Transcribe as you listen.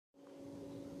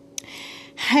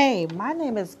Hey, my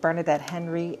name is Bernadette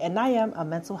Henry, and I am a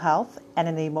mental health and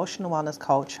an emotional wellness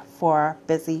coach for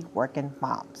busy working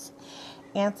moms.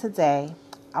 And today,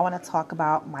 I want to talk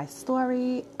about my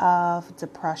story of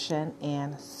depression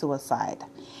and suicide.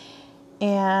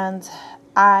 And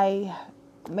I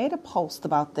made a post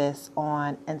about this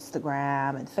on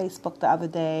Instagram and Facebook the other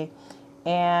day,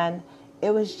 and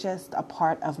it was just a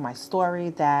part of my story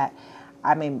that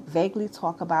I may vaguely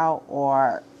talk about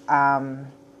or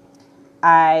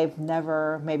I've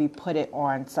never maybe put it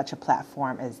on such a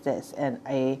platform as this in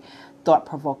a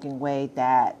thought-provoking way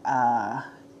that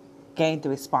gained the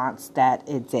response that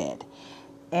it did.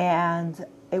 And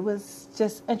it was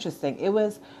just interesting. It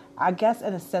was, I guess,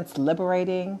 in a sense,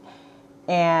 liberating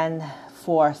and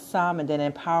for some and then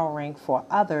empowering for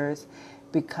others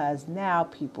because now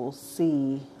people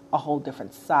see a whole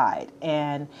different side.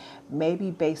 And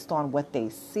maybe based on what they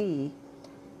see,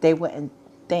 they wouldn't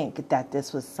think that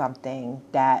this was something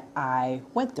that I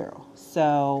went through.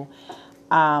 So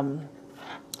I'm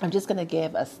just going to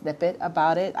give a snippet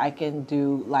about it. I can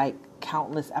do like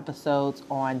countless episodes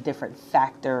on different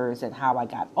factors and how I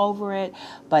got over it,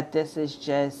 but this is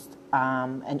just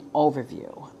an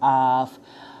overview of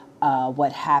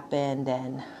what happened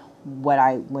and what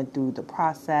I went through the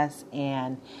process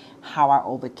and how I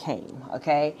overcame.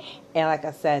 Okay. And like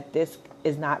I said, this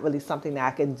is not really something that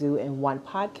I can do in one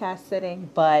podcast sitting,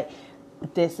 but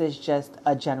this is just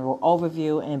a general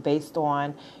overview. And based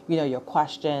on, your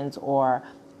questions or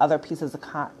other pieces of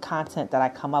content that I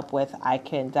come up with, I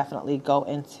can definitely go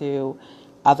into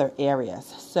other areas.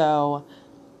 So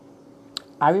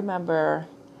I remember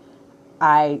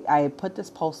I put this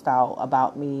post out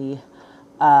about me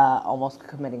almost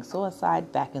committing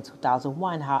suicide back in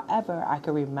 2001. However, I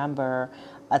can remember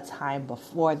a time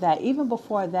before that, even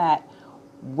before that,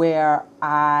 where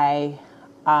I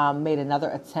made another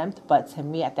attempt. But to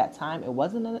me at that time, it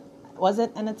wasn't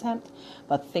an attempt.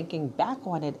 But thinking back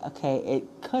on it, okay, it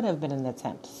could have been an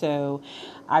attempt. So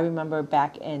I remember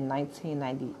back in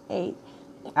 1998,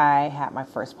 I had my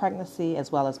first pregnancy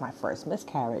as well as my first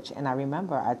miscarriage. And I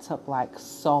remember I took like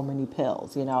so many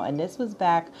pills, and this was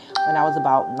back when I was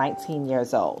about 19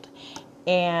 years old.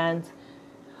 And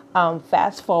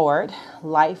fast forward,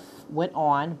 life went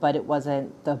on, but it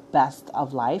wasn't the best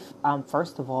of life.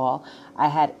 First of all, I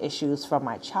had issues from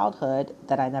my childhood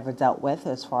that I never dealt with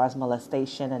as far as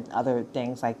molestation and other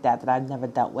things like that I've never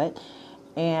dealt with.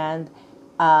 And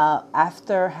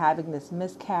after having this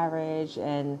miscarriage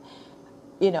and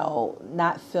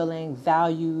not feeling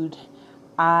valued,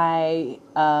 I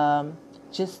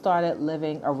just started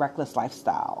living a reckless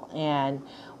lifestyle. And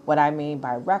what I mean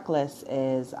by reckless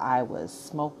is I was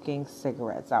smoking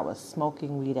cigarettes. I was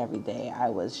smoking weed every day. I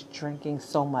was drinking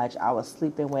so much. I was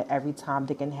sleeping with every Tom,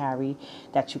 Dick, and Harry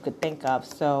that you could think of.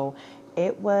 So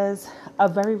it was a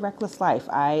very reckless life.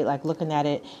 I like looking at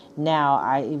it now.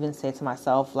 I even say to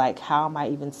myself, like, how am I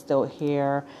even still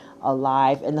here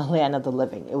alive in the land of the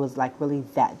living? It was like really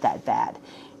that bad.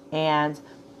 And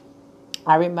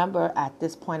I remember at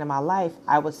this point in my life,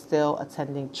 I was still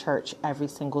attending church every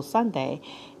single Sunday.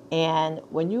 And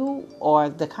or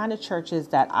the kind of churches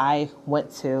that I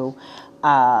went to,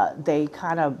 they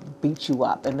kind of beat you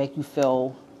up and make you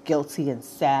feel guilty and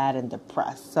sad and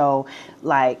depressed. So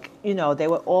like, they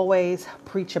would always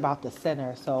preach about the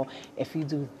sinner. So if you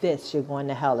do this, you're going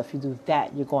to hell. If you do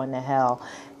that, you're going to hell.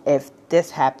 If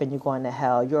this happened, you're going to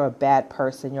hell. You're a bad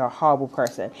person. You're a horrible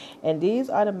person. And these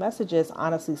are the messages,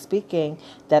 honestly speaking,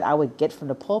 that I would get from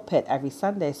the pulpit every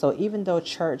Sunday. So even though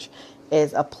church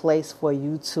is a place for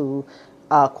you to,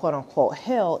 quote unquote,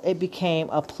 heal, it became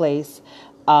a place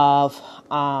of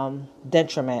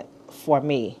detriment for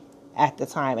me at the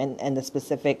time and the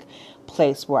specific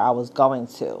place where I was going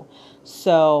to.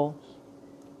 So,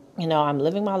 I'm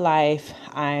living my life.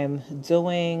 I'm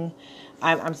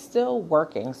still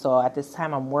working. So at this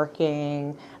time I'm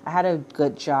working. I had a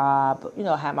good job,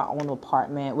 had my own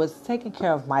apartment, was taking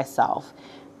care of myself,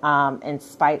 in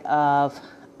spite of,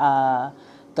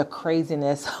 the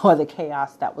craziness or the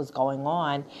chaos that was going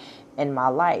on in my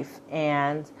life.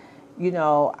 And,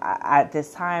 at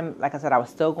this time, like I said, I was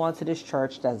still going to this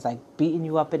church that's like beating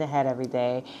you up in the head every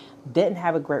day. Didn't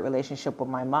have a great relationship with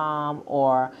my mom,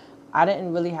 or I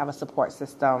didn't really have a support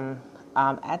system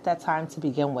at that time to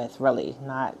begin with, really.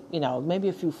 Not, maybe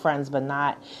a few friends, but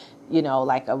not,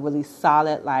 like a really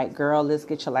solid, like, girl, let's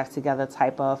get your life together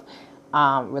type of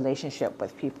relationship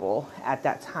with people at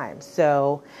that time.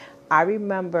 So I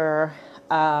remember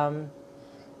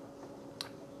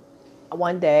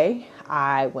one day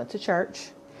I went to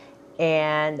church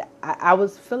and I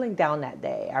was feeling down that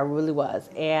day. I really was.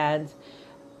 And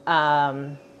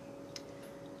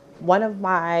one of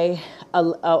my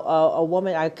a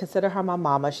woman, I consider her my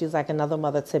mama. She's like another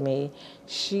mother to me.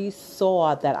 She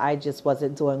saw that I just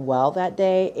wasn't doing well that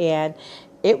day. And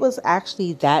it was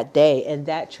actually that day in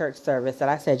that church service that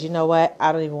I said, you know what?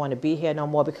 I don't even want to be here no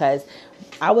more, because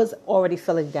I was already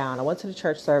feeling down. I went to the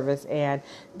church service and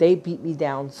they beat me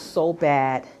down so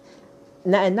bad.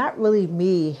 And not really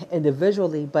me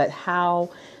individually, but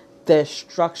how they're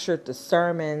structured, the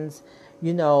sermons,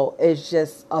 is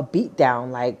just a beat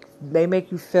down. Like, they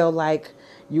make you feel like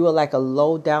you are like a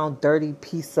low down, dirty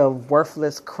piece of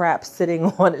worthless crap sitting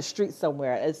on the street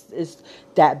somewhere. It's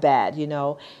that bad,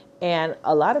 And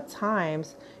a lot of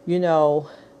times, if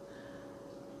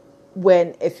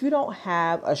you don't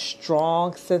have a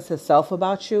strong sense of self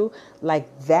about you,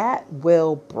 like, that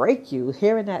will break you.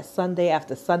 Hearing that Sunday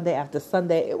after Sunday after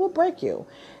Sunday, it will break you.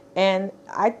 And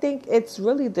I think it's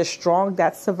really the strong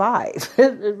that survive.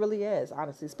 It really is,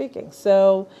 honestly speaking.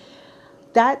 So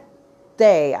that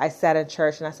day I sat in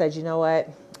church and I said, you know what?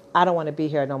 I don't want to be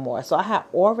here no more. So I had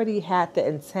already had the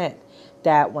intent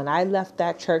that when I left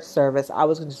that church service, I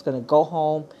was just going to go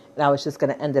home and I was just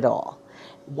going to end it all.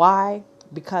 Why?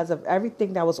 Because of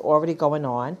everything that was already going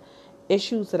on,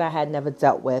 issues that I had never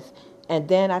dealt with. And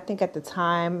then I think at the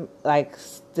time, like,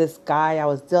 this guy I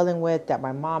was dealing with that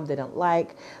my mom didn't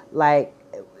like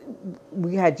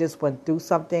we had just went through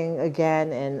something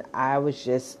again, and I was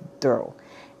just through.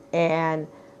 And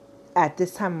at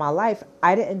this time in my life,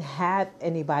 I didn't have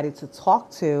anybody to talk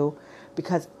to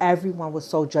because everyone was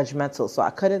so judgmental. So I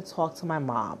couldn't talk to my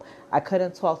mom. I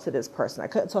couldn't talk to this person. I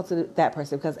couldn't talk to that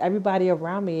person because everybody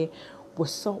around me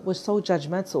was so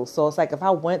judgmental. So it's like if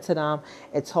I went to them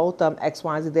and told them X,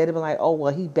 Y, and Z, they'd have been like, oh,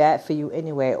 well, he bad for you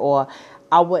anyway. Or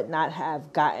I would not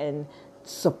have gotten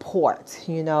support,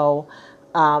 and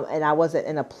I wasn't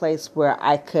in a place where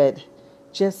I could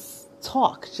just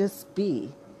talk, just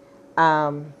be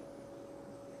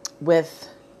with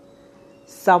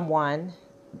someone,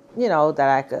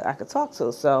 that I could talk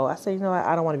to. So I said,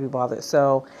 I don't want to be bothered.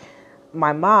 So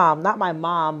my mom, not my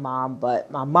mom, but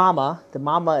my mama, the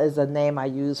mama is a name I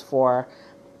use for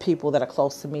people that are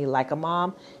close to me like a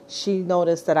mom. She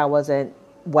noticed that I wasn't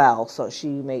well. So she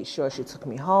made sure she took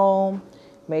me home,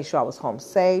 made sure I was home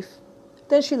safe.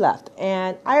 Then she left.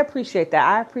 And I appreciate that.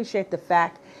 I appreciate the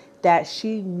fact that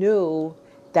she knew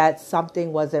that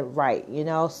something wasn't right,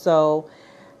 So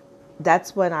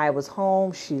that's when I was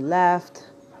home. She left.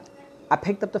 I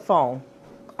picked up the phone.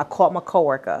 I called my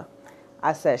coworker.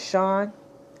 I said, Sean,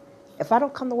 if I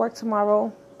don't come to work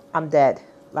tomorrow, I'm dead.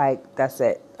 Like, that's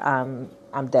it. I'm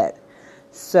dead.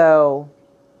 So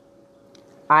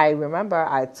I remember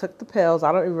I took the pills.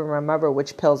 I don't even remember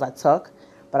which pills I took,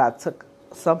 but I took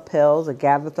some pills and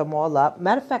gathered them all up.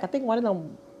 Matter of fact, I think one of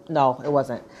them, no, it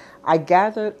wasn't. I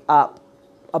gathered up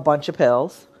a bunch of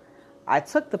pills. I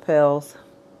took the pills,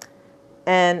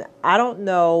 and I don't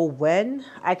know when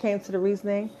I came to the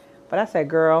reasoning, but I said,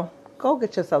 girl, go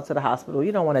get yourself to the hospital.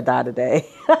 You don't want to die today.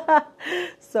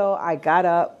 So I got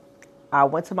up. I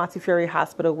went to Montefiore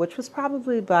Hospital, which was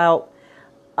probably about,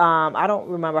 I don't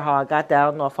remember how I got there. I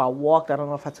don't know if I walked. I don't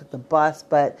know if I took the bus,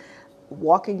 but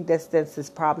walking distance is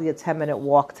probably a 10-minute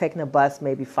walk. Taking a bus,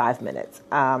 maybe 5 minutes.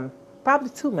 Probably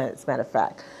 2 minutes, matter of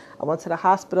fact. I went to the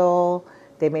hospital.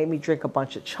 They made me drink a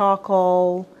bunch of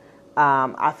charcoal.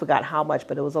 I forgot how much,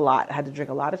 but it was a lot. I had to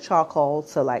drink a lot of charcoal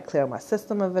to clear my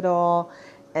system of it all.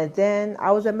 And then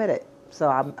I was admitted. So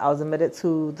I was admitted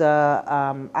to the,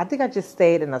 I think I just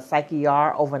stayed in a psych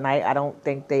ER overnight. I don't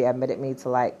think they admitted me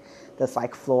to the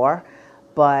psych floor,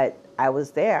 but I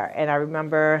was there. And I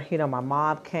remember, my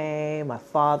mom came, my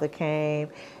father came,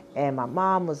 and my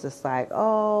mom was just like,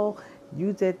 oh,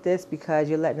 you did this because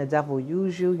you're letting the devil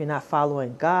use you. You're not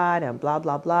following God and blah,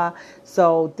 blah, blah.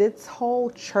 So this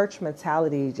whole church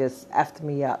mentality just effed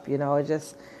me up. It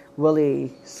just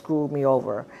really screwed me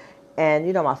over.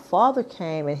 And, my father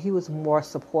came and he was more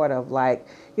supportive, trying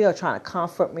to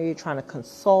comfort me, trying to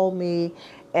console me.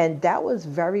 And that was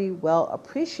very well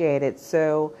appreciated.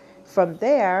 So from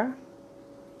there,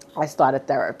 I started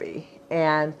therapy.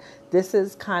 And this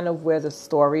is kind of where the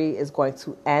story is going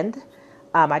to end.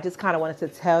 I just kind of wanted to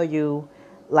tell you,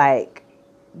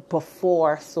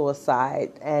 before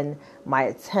suicide and my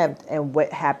attempt and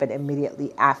what happened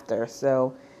immediately after.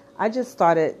 So I just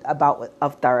started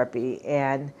of therapy.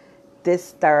 And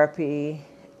this therapy,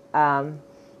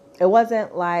 it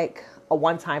wasn't like a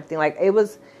one-time thing. It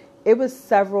was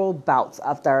several bouts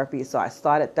of therapy. So I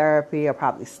started therapy, I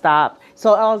probably stopped.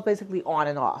 So I was basically on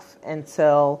and off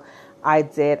until I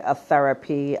did a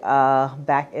therapy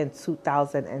back in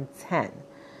 2010.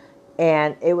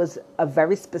 And it was a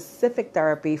very specific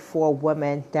therapy for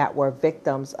women that were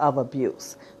victims of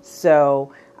abuse.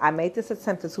 So I made this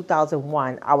attempt in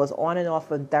 2001. I was on and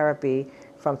off in therapy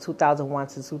from 2001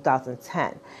 to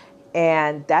 2010.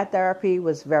 And that therapy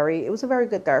was it was a very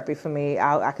good therapy for me.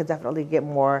 I could definitely get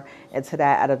more into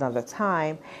that at another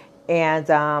time. And,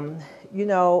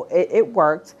 it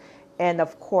worked. And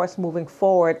of course, moving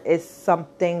forward is some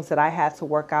things that I had to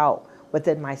work out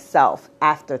within myself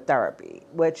after therapy,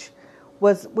 which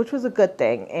was a good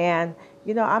thing. And,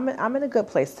 I'm in a good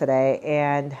place today,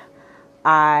 and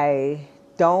I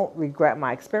don't regret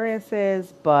my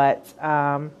experiences, but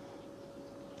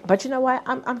you know what?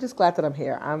 I'm just glad that I'm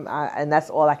here. And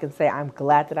that's all I can say. I'm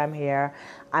glad that I'm here.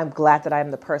 I'm glad that I'm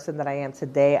the person that I am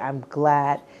today. I'm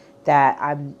glad that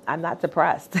I'm not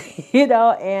depressed,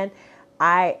 and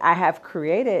I have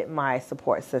created my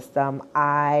support system.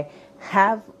 I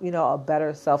have, a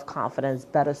better self-confidence,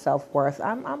 better self-worth.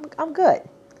 I'm good.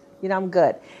 I'm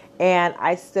good. And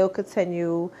I still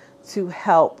continue to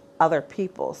help other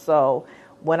people. So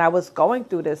when I was going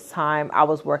through this time, I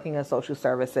was working in social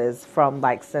services from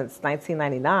since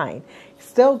 1999,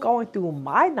 still going through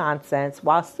my nonsense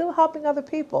while still helping other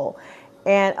people.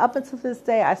 And up until this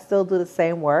day, I still do the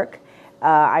same work.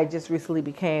 I just recently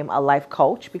became a life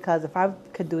coach, because if I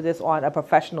could do this on a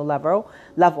professional level,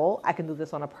 I can do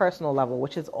this on a personal level,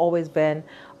 which has always been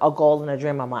a goal and a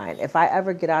dream of mine. If I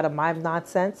ever get out of my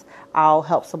nonsense, I'll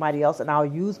help somebody else, and I'll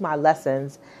use my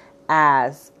lessons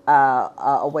as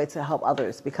a way to help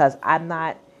others, because I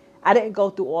didn't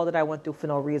go through all that I went through for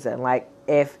no reason.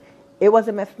 If it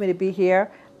wasn't meant for me to be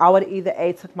here, I would either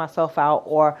took myself out,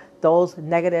 or those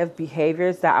negative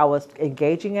behaviors that I was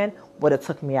engaging in would have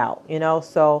took me out,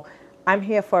 So I'm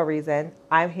here for a reason.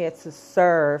 I'm here to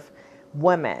serve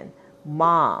women,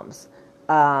 moms,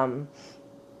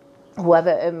 whoever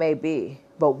it may be,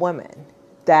 but women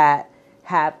that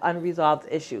have unresolved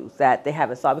issues that they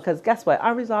haven't solved. Because guess what?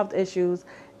 Unresolved issues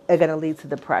are going to lead to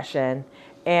depression.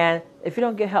 And if you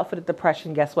don't get help for the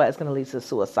depression, guess what? It's going to lead to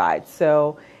suicide.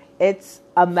 So it's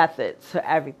a method to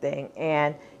everything.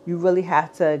 And you really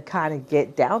have to kind of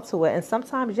get down to it. And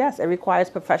sometimes, yes, it requires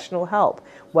professional help,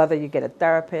 whether you get a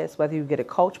therapist, whether you get a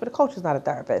coach, but a coach is not a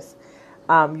therapist.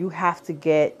 You have to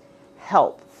get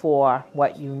help for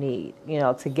what you need,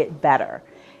 to get better.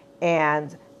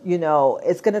 And,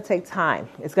 it's going to take time.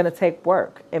 It's going to take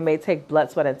work. It may take blood,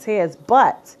 sweat, and tears,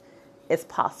 but it's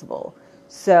possible.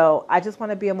 So I just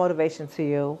want to be a motivation to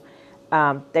you.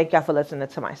 Thank y'all for listening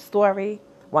to my story.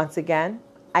 Once again,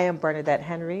 I am Bernadette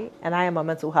Henry, and I am a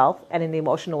mental health and an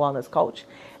emotional wellness coach.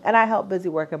 And I help busy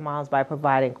working moms by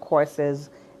providing courses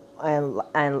and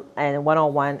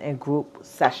one-on-one and group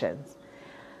sessions.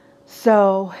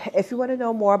 So if you want to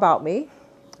know more about me,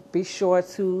 be sure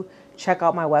to check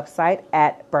out my website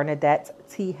at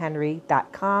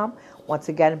BernadetteTHenry.com. Once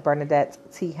again,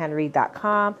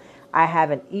 BernadetteTHenry.com. I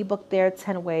have an ebook there,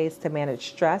 10 Ways to Manage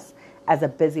Stress as a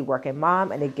Busy Working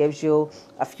Mom, and it gives you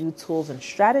a few tools and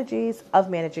strategies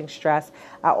of managing stress.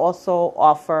 I also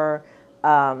offer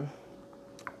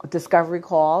discovery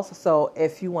calls. So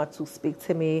if you want to speak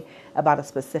to me about a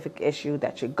specific issue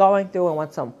that you're going through and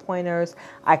want some pointers,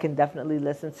 I can definitely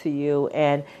listen to you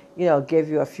and, give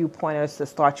you a few pointers to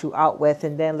start you out with.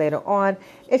 And then later on,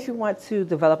 if you want to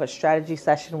develop a strategy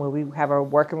session where we have a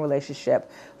working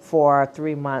relationship for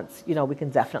 3 months, we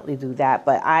can definitely do that.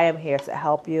 But I am here to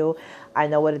help you. I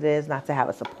know what it is not to have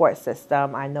a support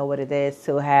system. I know what it is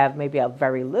to have maybe a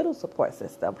very little support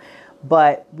system.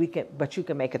 But you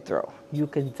can make it through. You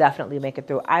can definitely make it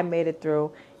through. I made it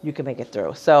through. You can make it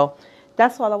through. So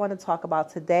that's all I want to talk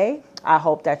about today. I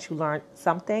hope that you learned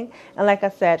something. And like I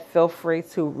said, feel free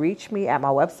to reach me at my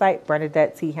website,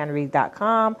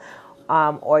 BernadetteTHenry.com,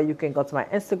 or you can go to my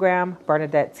Instagram,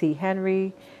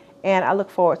 BernadetteTHenry. And I look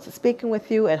forward to speaking with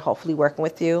you and hopefully working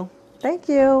with you. Thank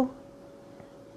you.